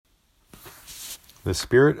The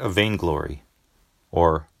Spirit of Vainglory,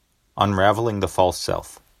 or Unraveling the False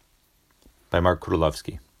Self, by Mark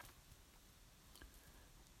Kudulowski.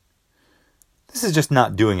 This is just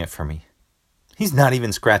not doing it for me. He's not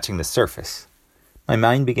even scratching the surface. My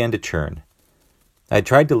mind began to churn. I had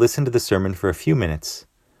tried to listen to the sermon for a few minutes.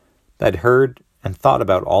 I'd heard and thought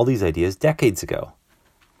about all these ideas decades ago.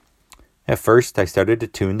 At first, I started to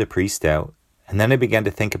tune the priest out, and then I began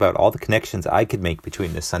to think about all the connections I could make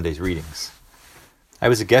between this Sunday's readings. I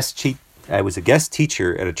was a guest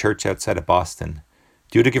teacher at a church outside of Boston,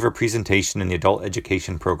 due to give a presentation in the adult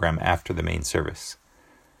education program after the main service.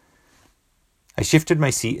 I shifted my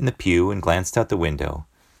seat in the pew and glanced out the window.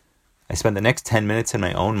 I spent the next 10 minutes in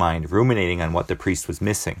my own mind ruminating on what the priest was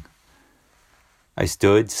missing. I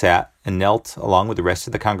stood, sat, and knelt along with the rest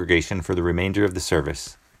of the congregation for the remainder of the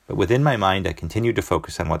service, but within my mind I continued to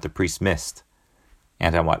focus on what the priest missed,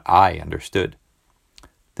 and on what I understood.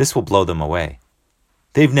 This will blow them away.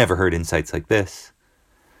 They've never heard insights like this.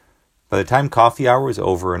 By the time coffee hour was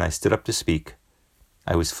over and I stood up to speak,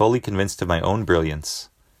 I was fully convinced of my own brilliance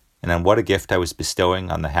and on what a gift I was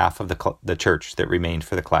bestowing on the half of the church that remained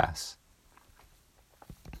for the class.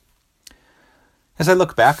 As I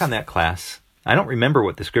look back on that class, I don't remember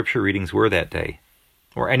what the scripture readings were that day,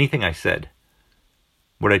 or anything I said.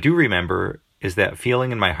 What I do remember is that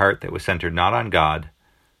feeling in my heart that was centered not on God,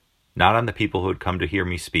 not on the people who had come to hear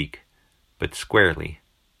me speak, but squarely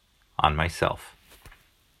on myself.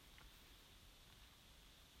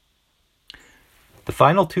 The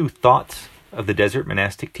final two thoughts of the desert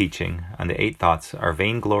monastic teaching on the 8 thoughts are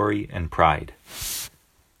vainglory and pride.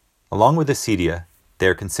 Along with acedia, they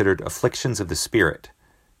are considered afflictions of the spirit,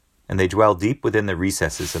 and they dwell deep within the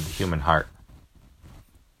recesses of the human heart.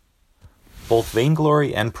 Both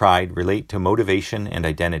vainglory and pride relate to motivation and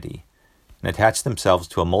identity, and attach themselves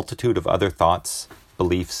to a multitude of other thoughts,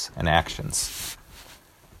 beliefs, and actions.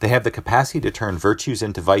 They have the capacity to turn virtues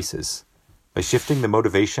into vices by shifting the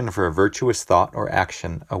motivation for a virtuous thought or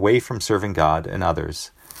action away from serving God and others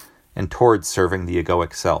and towards serving the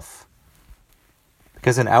egoic self.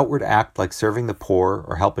 Because an outward act like serving the poor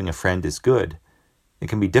or helping a friend is good, it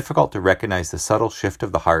can be difficult to recognize the subtle shift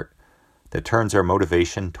of the heart that turns our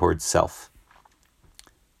motivation towards self.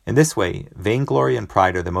 In this way, vainglory and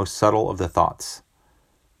pride are the most subtle of the thoughts.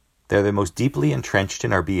 They are the most deeply entrenched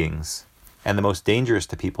in our beings, and the most dangerous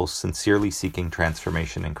to people sincerely seeking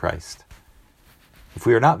transformation in Christ. If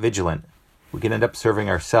we are not vigilant, we can end up serving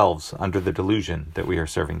ourselves under the delusion that we are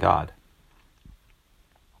serving God.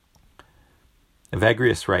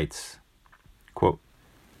 Evagrius writes, quote,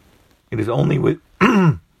 It is only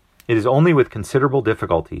with considerable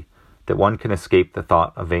difficulty that one can escape the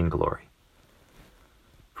thought of vainglory.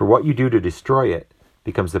 For what you do to destroy it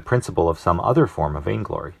becomes the principle of some other form of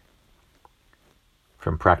vainglory.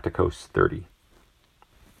 From Practicos 30.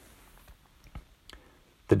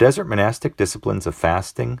 The desert monastic disciplines of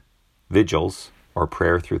fasting, vigils, or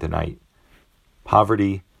prayer through the night,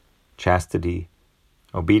 poverty, chastity,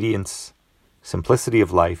 obedience, simplicity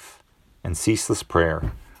of life, and ceaseless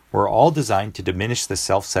prayer were all designed to diminish the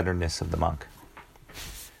self-centeredness of the monk.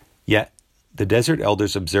 Yet, the desert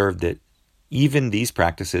elders observed that even these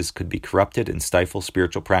practices could be corrupted and stifle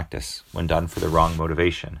spiritual practice when done for the wrong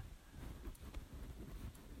motivation.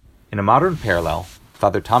 In a modern parallel,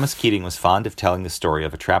 Father Thomas Keating was fond of telling the story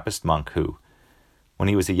of a Trappist monk who, when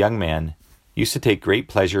he was a young man, used to take great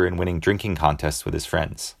pleasure in winning drinking contests with his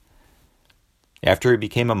friends. After he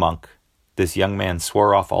became a monk, this young man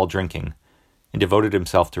swore off all drinking and devoted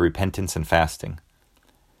himself to repentance and fasting.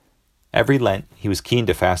 Every Lent, he was keen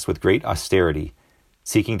to fast with great austerity,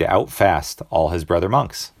 seeking to outfast all his brother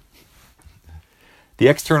monks. The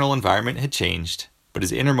external environment had changed, but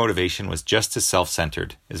his inner motivation was just as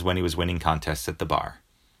self-centered as when he was winning contests at the bar.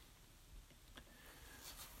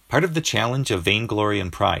 Part of the challenge of vainglory and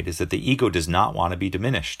pride is that the ego does not want to be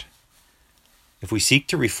diminished. If we seek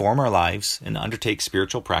to reform our lives and undertake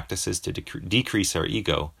spiritual practices to decrease our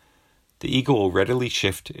ego, the ego will readily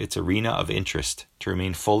shift its arena of interest to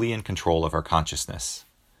remain fully in control of our consciousness.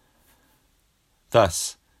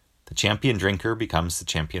 Thus, the champion drinker becomes the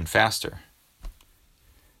champion faster.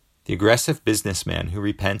 The aggressive businessman who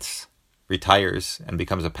repents, retires, and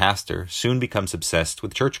becomes a pastor soon becomes obsessed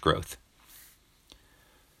with church growth.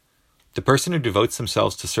 The person who devotes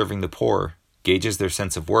themselves to serving the poor gauges their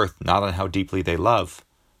sense of worth not on how deeply they love,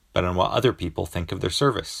 but on what other people think of their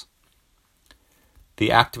service. The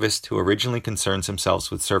activist who originally concerns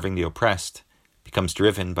themselves with serving the oppressed becomes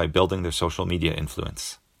driven by building their social media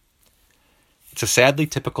influence. It's a sadly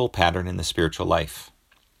typical pattern in the spiritual life.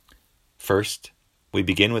 First, we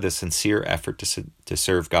begin with a sincere effort to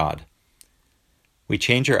serve God. We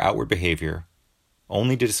change our outward behavior,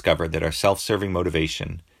 only to discover that our self-serving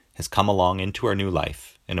motivation has come along into our new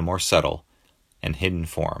life in a more subtle and hidden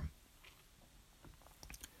form.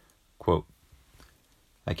 Quote,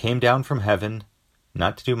 I came down from heaven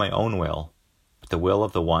not to do my own will, but the will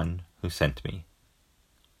of the one who sent me.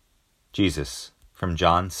 Jesus, from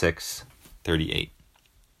John 6:38.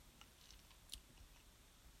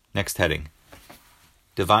 Next heading,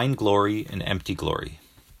 Divine Glory and Empty Glory.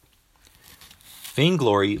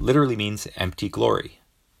 Vainglory literally means empty glory.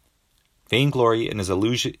 Vainglory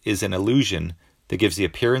is an illusion that gives the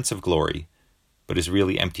appearance of glory, but is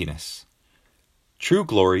really emptiness. True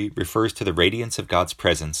glory refers to the radiance of God's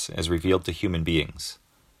presence as revealed to human beings.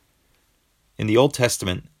 In the Old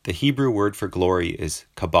Testament, the Hebrew word for glory is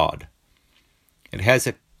kabod. It has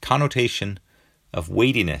a connotation of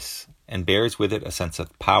weightiness and bears with it a sense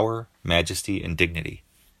of power, majesty, and dignity.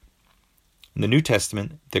 In the New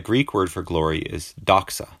Testament, the Greek word for glory is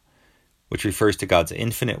doxa, which refers to God's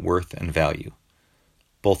infinite worth and value.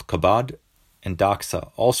 Both kabod and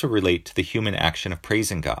doxa also relate to the human action of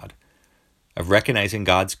praising God, of recognizing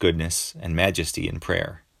God's goodness and majesty in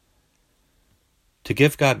prayer. To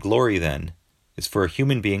give God glory, then, is for a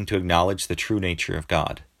human being to acknowledge the true nature of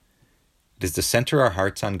God. It is to center our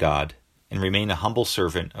hearts on God and remain a humble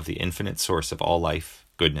servant of the infinite source of all life,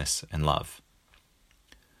 goodness, and love.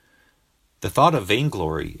 The thought of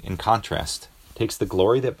vainglory, in contrast, takes the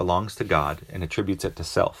glory that belongs to God and attributes it to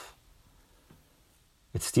self.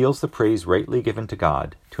 It steals the praise rightly given to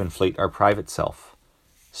God to inflate our private self,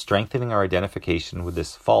 strengthening our identification with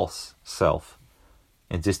this false self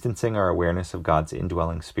and distancing our awareness of God's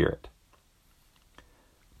indwelling spirit.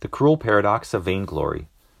 The cruel paradox of vainglory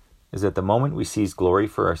is that the moment we seize glory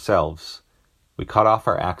for ourselves, we cut off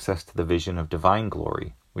our access to the vision of divine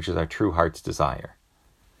glory, which is our true heart's desire.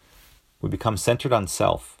 We become centered on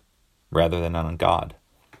self rather than on God.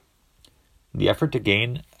 In the effort to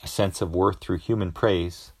gain a sense of worth through human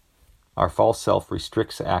praise, our false self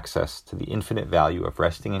restricts access to the infinite value of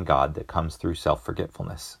resting in God that comes through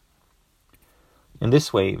self-forgetfulness. In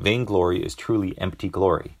this way, vainglory is truly empty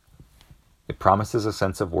glory. It promises a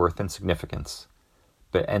sense of worth and significance,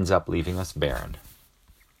 but ends up leaving us barren.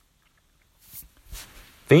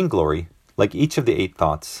 Vainglory, like each of the 8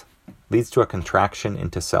 thoughts, leads to a contraction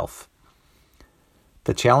into self.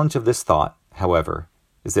 The challenge of this thought, however,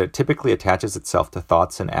 is that it typically attaches itself to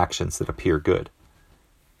thoughts and actions that appear good.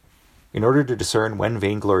 In order to discern when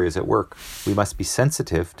vainglory is at work, we must be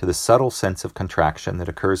sensitive to the subtle sense of contraction that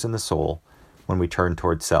occurs in the soul when we turn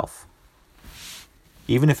toward self.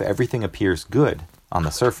 Even if everything appears good on the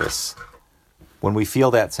surface, when we feel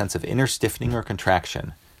that sense of inner stiffening or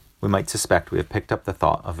contraction, we might suspect we have picked up the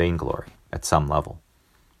thought of vainglory at some level.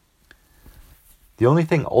 The only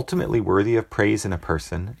thing ultimately worthy of praise in a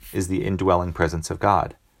person is the indwelling presence of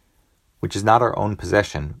God, which is not our own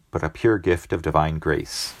possession, but a pure gift of divine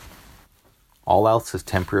grace. All else is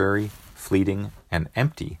temporary, fleeting, and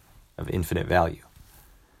empty of infinite value.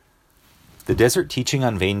 The desert teaching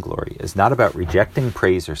on vainglory is not about rejecting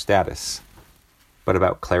praise or status, but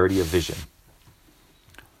about clarity of vision.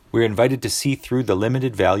 We are invited to see through the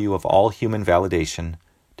limited value of all human validation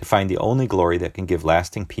to find the only glory that can give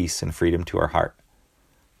lasting peace and freedom to our heart,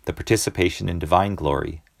 the participation in divine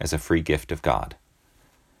glory as a free gift of God.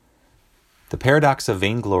 The paradox of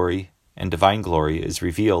vainglory and divine glory is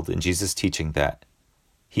revealed in Jesus' teaching that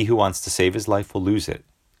he who wants to save his life will lose it,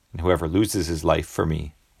 and whoever loses his life for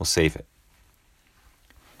me will save it.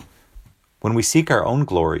 When we seek our own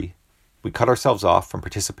glory, we cut ourselves off from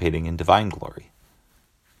participating in divine glory.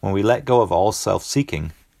 When we let go of all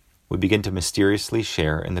self-seeking, we begin to mysteriously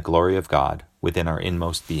share in the glory of God within our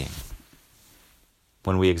inmost being.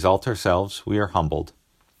 When we exalt ourselves, we are humbled,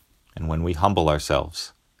 and when we humble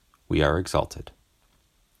ourselves, we are exalted.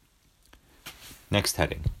 Next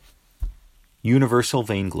heading, Universal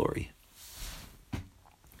Vainglory.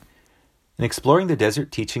 In exploring the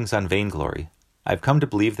desert teachings on vainglory, I've come to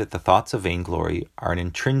believe that the thoughts of vainglory are an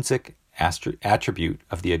intrinsic attribute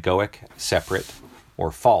of the egoic, separate,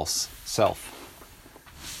 or false self.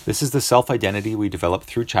 This is the self-identity we develop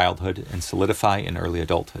through childhood and solidify in early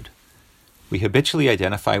adulthood. We habitually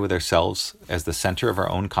identify with ourselves as the center of our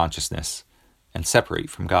own consciousness and separate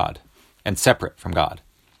from God.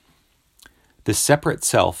 This separate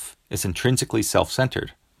self is intrinsically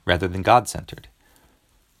self-centered rather than God-centered.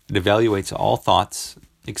 It evaluates all thoughts,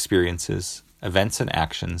 experiences, events, and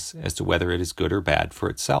actions as to whether it is good or bad for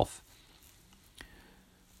itself.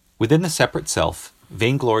 Within the separate self,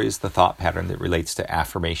 vainglory is the thought pattern that relates to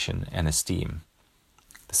affirmation and esteem.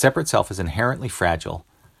 The separate self is inherently fragile,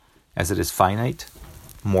 as it is finite,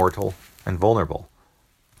 mortal, and vulnerable,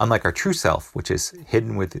 unlike our true self, which is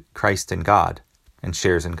hidden with Christ and God, and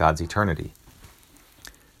shares in God's eternity.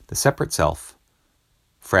 The separate self,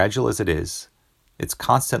 fragile as it is, it's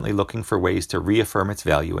constantly looking for ways to reaffirm its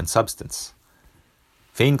value and substance.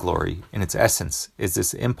 Vainglory, in its essence, is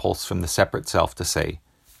this impulse from the separate self to say,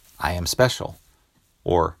 I am special,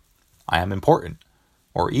 or I am important,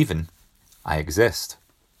 or even, I exist.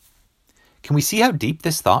 Can we see how deep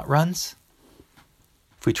this thought runs?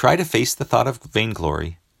 If we try to face the thought of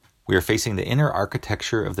vainglory, we are facing the inner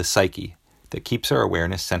architecture of the psyche that keeps our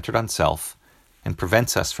awareness centered on self and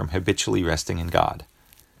prevents us from habitually resting in God.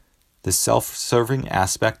 This self-serving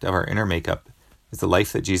aspect of our inner makeup is the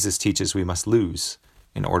life that Jesus teaches we must lose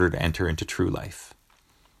in order to enter into true life.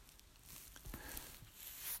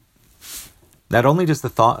 Not only does the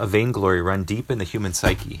thought of vainglory run deep in the human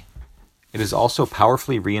psyche, it is also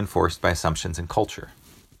powerfully reinforced by assumptions in culture.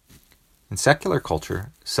 In secular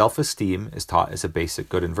culture, self-esteem is taught as a basic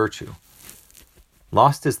good and virtue.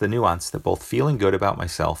 Lost is the nuance that both feeling good about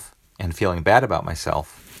myself and feeling bad about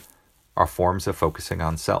myself are forms of focusing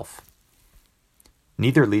on self.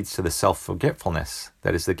 Neither leads to the self-forgetfulness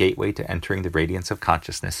that is the gateway to entering the radiance of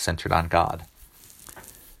consciousness centered on God.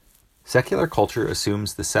 Secular culture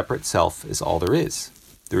assumes the separate self is all there is.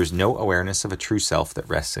 There is no awareness of a true self that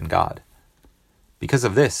rests in God. Because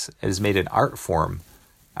of this, it has made an art form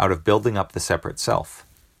out of building up the separate self.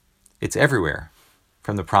 It's everywhere,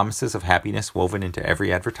 from the promises of happiness woven into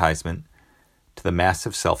every advertisement to the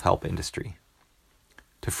massive self-help industry.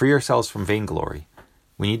 To free ourselves from vainglory,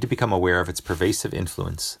 we need to become aware of its pervasive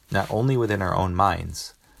influence, not only within our own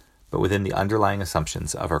minds, but within the underlying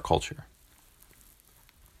assumptions of our culture.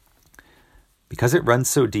 Because it runs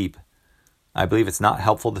so deep, I believe it's not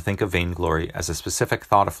helpful to think of vainglory as a specific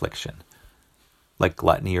thought affliction, like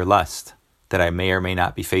gluttony or lust, that I may or may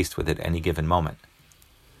not be faced with at any given moment.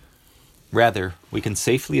 Rather, we can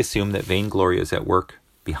safely assume that vainglory is at work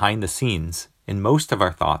behind the scenes in most of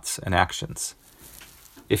our thoughts and actions.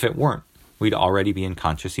 If it weren't, we'd already be in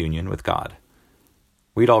conscious union with God.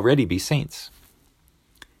 We'd already be saints.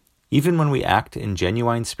 Even when we act in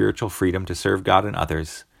genuine spiritual freedom to serve God and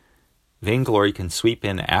others, vainglory can sweep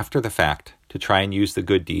in after the fact to try and use the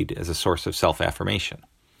good deed as a source of self-affirmation.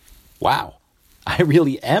 Wow, I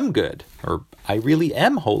really am good, or I really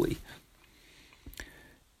am holy.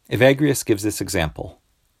 Evagrius gives this example.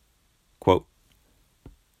 Quote,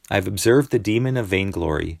 I've observed the demon of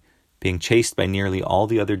vainglory being chased by nearly all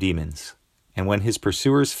the other demons, and when his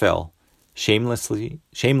pursuers fell, shamelessly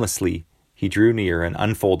he drew near and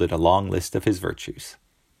unfolded a long list of his virtues.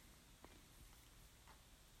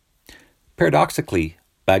 Paradoxically,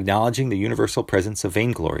 by acknowledging the universal presence of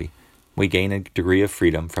vainglory, we gain a degree of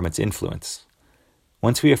freedom from its influence.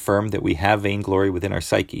 Once we affirm that we have vainglory within our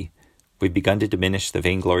psyche, we've begun to diminish the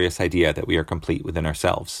vainglorious idea that we are complete within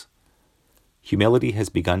ourselves. Humility has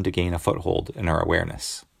begun to gain a foothold in our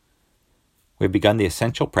awareness. We have begun the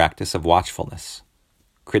essential practice of watchfulness,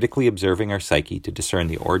 critically observing our psyche to discern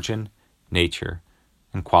the origin, nature,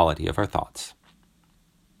 and quality of our thoughts.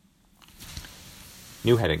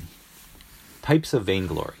 New heading. Types of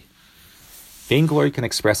vainglory. Vainglory can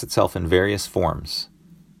express itself in various forms: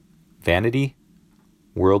 vanity,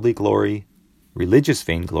 worldly glory, religious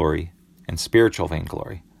vainglory, and spiritual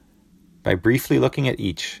vainglory. By briefly looking at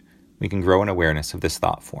each, we can grow an awareness of this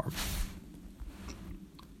thought form.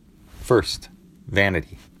 First,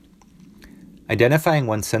 vanity. Identifying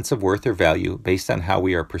one's sense of worth or value based on how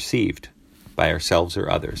we are perceived by ourselves or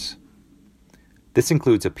others. This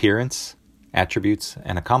includes appearance, attributes,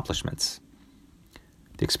 and accomplishments.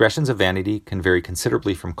 The expressions of vanity can vary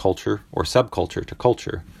considerably from culture or subculture to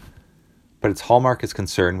culture, but its hallmark is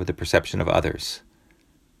concern with the perception of others.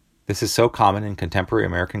 This is so common in contemporary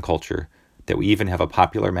American culture that we even have a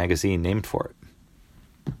popular magazine named for it.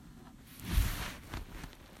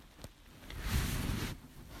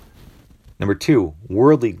 Number 2,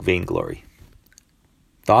 worldly vainglory.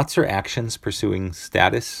 Thoughts or actions pursuing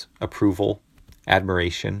status, approval,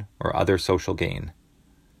 admiration, or other social gain.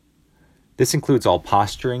 This includes all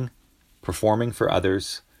posturing, performing for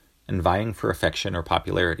others, and vying for affection or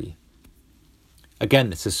popularity. Again,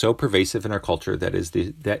 this is so pervasive in our culture that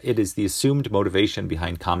it is the assumed motivation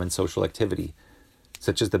behind common social activity,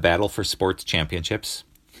 such as the battle for sports championships.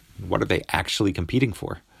 What are they actually competing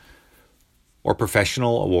for? Or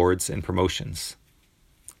professional awards and promotions.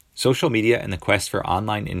 Social media and the quest for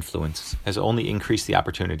online influence has only increased the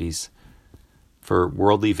opportunities for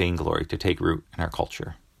worldly vainglory to take root in our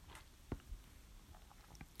culture.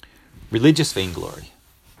 Religious vainglory.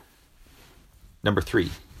 Number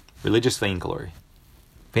 3, religious vainglory.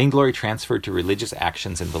 Vainglory transferred to religious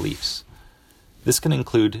actions and beliefs. This can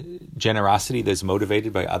include generosity that is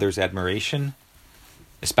motivated by others' admiration,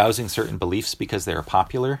 espousing certain beliefs because they are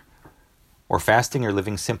popular, or fasting or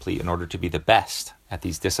living simply in order to be the best at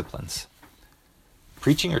these disciplines.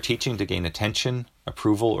 Preaching or teaching to gain attention,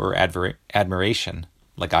 approval, or admiration,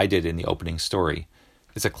 like I did in the opening story,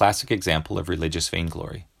 is a classic example of religious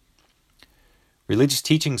vainglory. Religious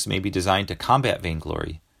teachings may be designed to combat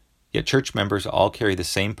vainglory, yet church members all carry the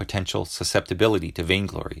same potential susceptibility to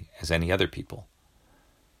vainglory as any other people.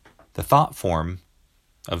 The thought form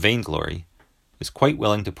of vainglory is quite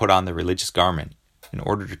willing to put on the religious garment in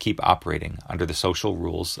order to keep operating under the social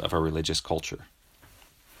rules of our religious culture.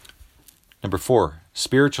 Number 4,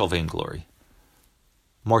 spiritual vainglory.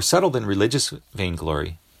 More subtle than religious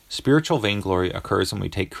vainglory, spiritual vainglory occurs when we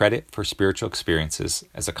take credit for spiritual experiences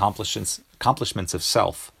as accomplishments of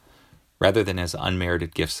self, rather than as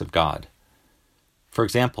unmerited gifts of God. For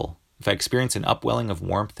example, if I experience an upwelling of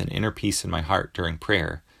warmth and inner peace in my heart during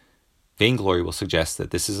prayer, vainglory will suggest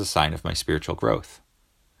that this is a sign of my spiritual growth.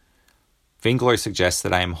 Vainglory suggests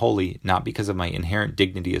that I am holy not because of my inherent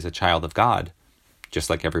dignity as a child of God, just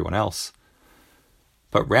like everyone else,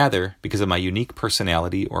 but rather because of my unique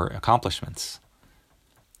personality or accomplishments.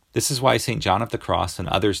 This is why St. John of the Cross and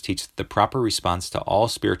others teach that the proper response to all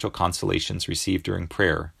spiritual consolations received during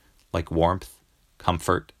prayer, like warmth,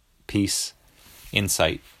 comfort, peace,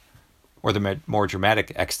 insight, or the more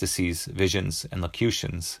dramatic ecstasies, visions, and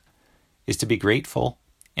locutions, is to be grateful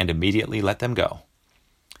and immediately let them go.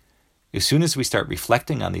 As soon as we start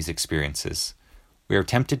reflecting on these experiences, we are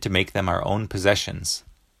tempted to make them our own possessions,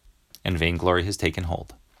 and vainglory has taken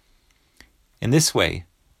hold. In this way,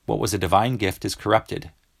 what was a divine gift is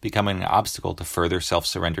corrupted, becoming an obstacle to further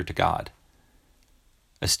self-surrender to God.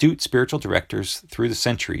 Astute spiritual directors through the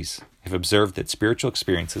centuries have observed that spiritual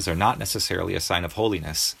experiences are not necessarily a sign of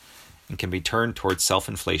holiness and can be turned towards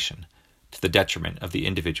self-inflation to the detriment of the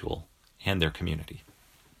individual and their community.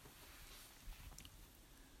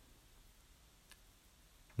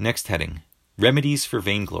 Next heading, Remedies for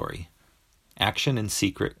Vainglory, Action in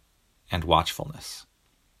Secret and Watchfulness.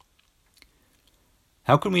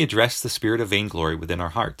 How can we address the spirit of vainglory within our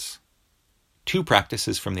hearts? 2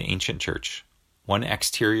 practices from the ancient church, one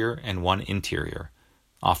exterior and one interior,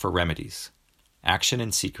 offer remedies, action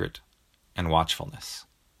in secret and watchfulness.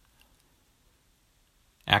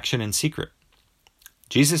 Action in secret.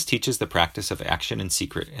 Jesus teaches the practice of action in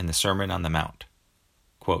secret in the Sermon on the Mount.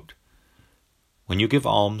 Quote, "When you give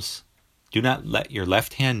alms, do not let your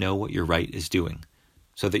left hand know what your right is doing,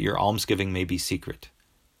 so that your almsgiving may be secret.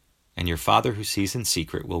 And your Father who sees in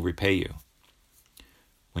secret will repay you.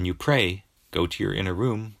 When you pray, go to your inner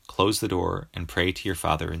room, close the door, and pray to your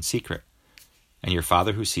Father in secret. And your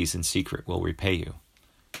Father who sees in secret will repay you.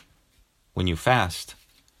 When you fast,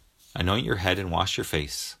 anoint your head and wash your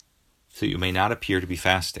face, so that you may not appear to be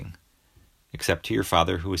fasting, except to your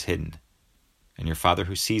Father who is hidden. And your Father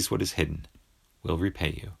who sees what is hidden will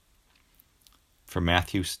repay you." From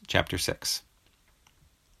Matthew chapter 6.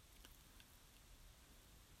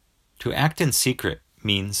 To act in secret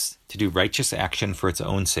means to do righteous action for its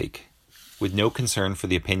own sake, with no concern for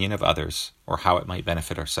the opinion of others or how it might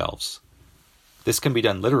benefit ourselves. This can be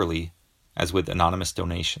done literally, as with anonymous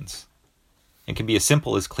donations. It can be as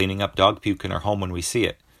simple as cleaning up dog puke in our home when we see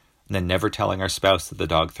it, and then never telling our spouse that the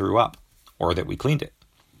dog threw up, or that we cleaned it.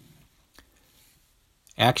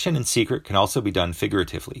 Action in secret can also be done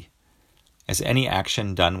figuratively, as any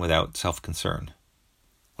action done without self-concern.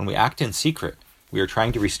 When we act in secret, we are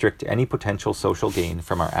trying to restrict any potential social gain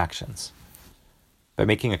from our actions. By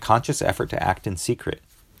making a conscious effort to act in secret,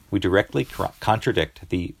 we directly contradict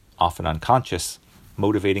the, often unconscious,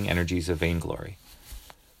 motivating energies of vainglory.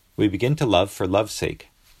 We begin to love for love's sake,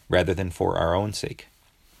 rather than for our own sake.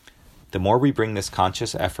 The more we bring this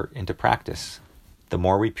conscious effort into practice, the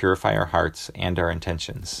more we purify our hearts and our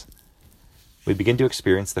intentions. We begin to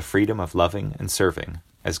experience the freedom of loving and serving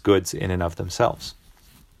as goods in and of themselves.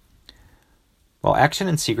 While action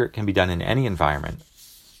in secret can be done in any environment,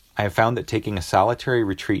 I have found that taking a solitary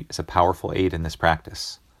retreat is a powerful aid in this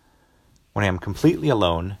practice. When I am completely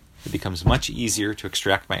alone, it becomes much easier to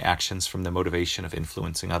extract my actions from the motivation of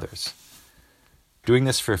influencing others. Doing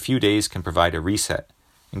this for a few days can provide a reset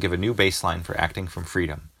and give a new baseline for acting from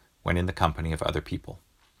freedom when in the company of other people.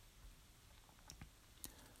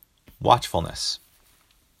 Watchfulness.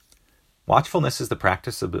 Watchfulness is the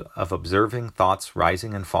practice of observing thoughts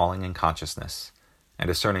rising and falling in consciousness and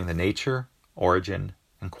discerning the nature, origin,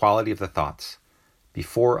 and quality of the thoughts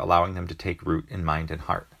before allowing them to take root in mind and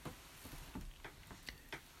heart.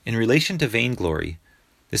 In relation to vainglory,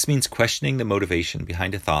 this means questioning the motivation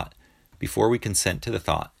behind a thought before we consent to the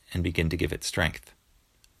thought and begin to give it strength.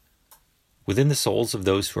 Within the souls of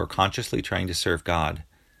those who are consciously trying to serve God,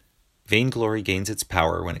 Vainglory gains its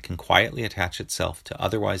power when it can quietly attach itself to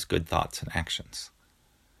otherwise good thoughts and actions.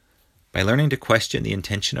 By learning to question the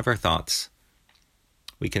intention of our thoughts,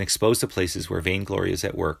 we can expose the places where vainglory is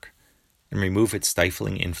at work and remove its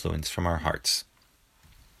stifling influence from our hearts.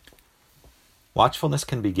 Watchfulness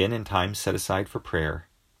can begin in times set aside for prayer,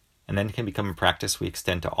 and then can become a practice we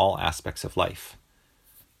extend to all aspects of life.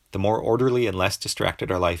 The more orderly and less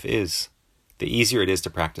distracted our life is, the easier it is to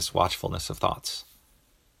practice watchfulness of thoughts.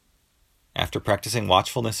 After practicing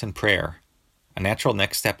watchfulness in prayer, a natural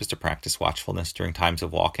next step is to practice watchfulness during times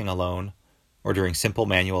of walking alone or during simple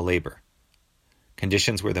manual labor,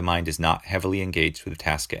 conditions where the mind is not heavily engaged with the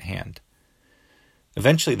task at hand.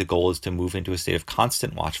 Eventually, the goal is to move into a state of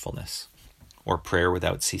constant watchfulness, or prayer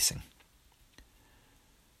without ceasing.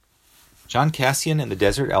 John Cassian and the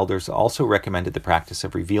Desert Elders also recommended the practice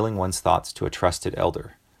of revealing one's thoughts to a trusted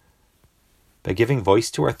elder. By giving voice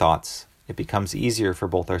to our thoughts, it becomes easier for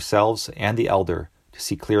both ourselves and the elder to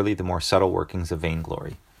see clearly the more subtle workings of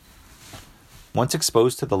vainglory. Once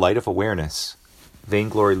exposed to the light of awareness,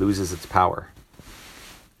 vainglory loses its power.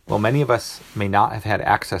 While many of us may not have had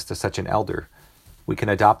access to such an elder, we can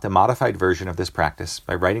adopt a modified version of this practice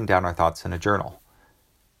by writing down our thoughts in a journal.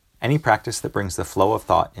 Any practice that brings the flow of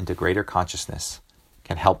thought into greater consciousness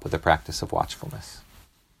can help with the practice of watchfulness.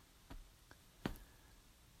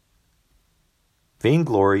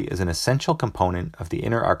 Vainglory is an essential component of the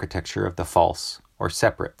inner architecture of the false, or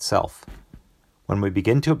separate, self. When we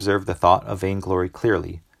begin to observe the thought of vainglory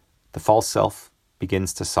clearly, the false self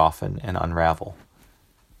begins to soften and unravel.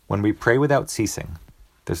 When we pray without ceasing,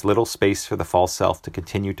 there's little space for the false self to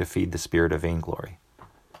continue to feed the spirit of vainglory.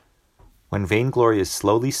 When vainglory is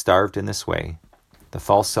slowly starved in this way, the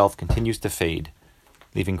false self continues to fade,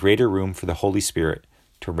 leaving greater room for the Holy Spirit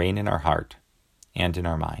to reign in our heart and in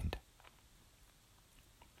our mind.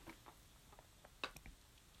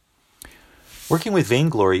 Working with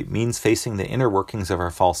vainglory means facing the inner workings of our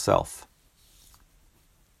false self.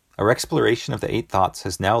 Our exploration of the 8 thoughts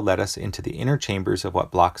has now led us into the inner chambers of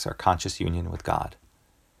what blocks our conscious union with God.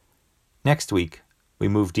 Next week, we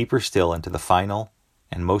move deeper still into the final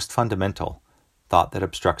and most fundamental thought that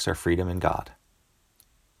obstructs our freedom in God: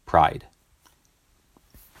 pride.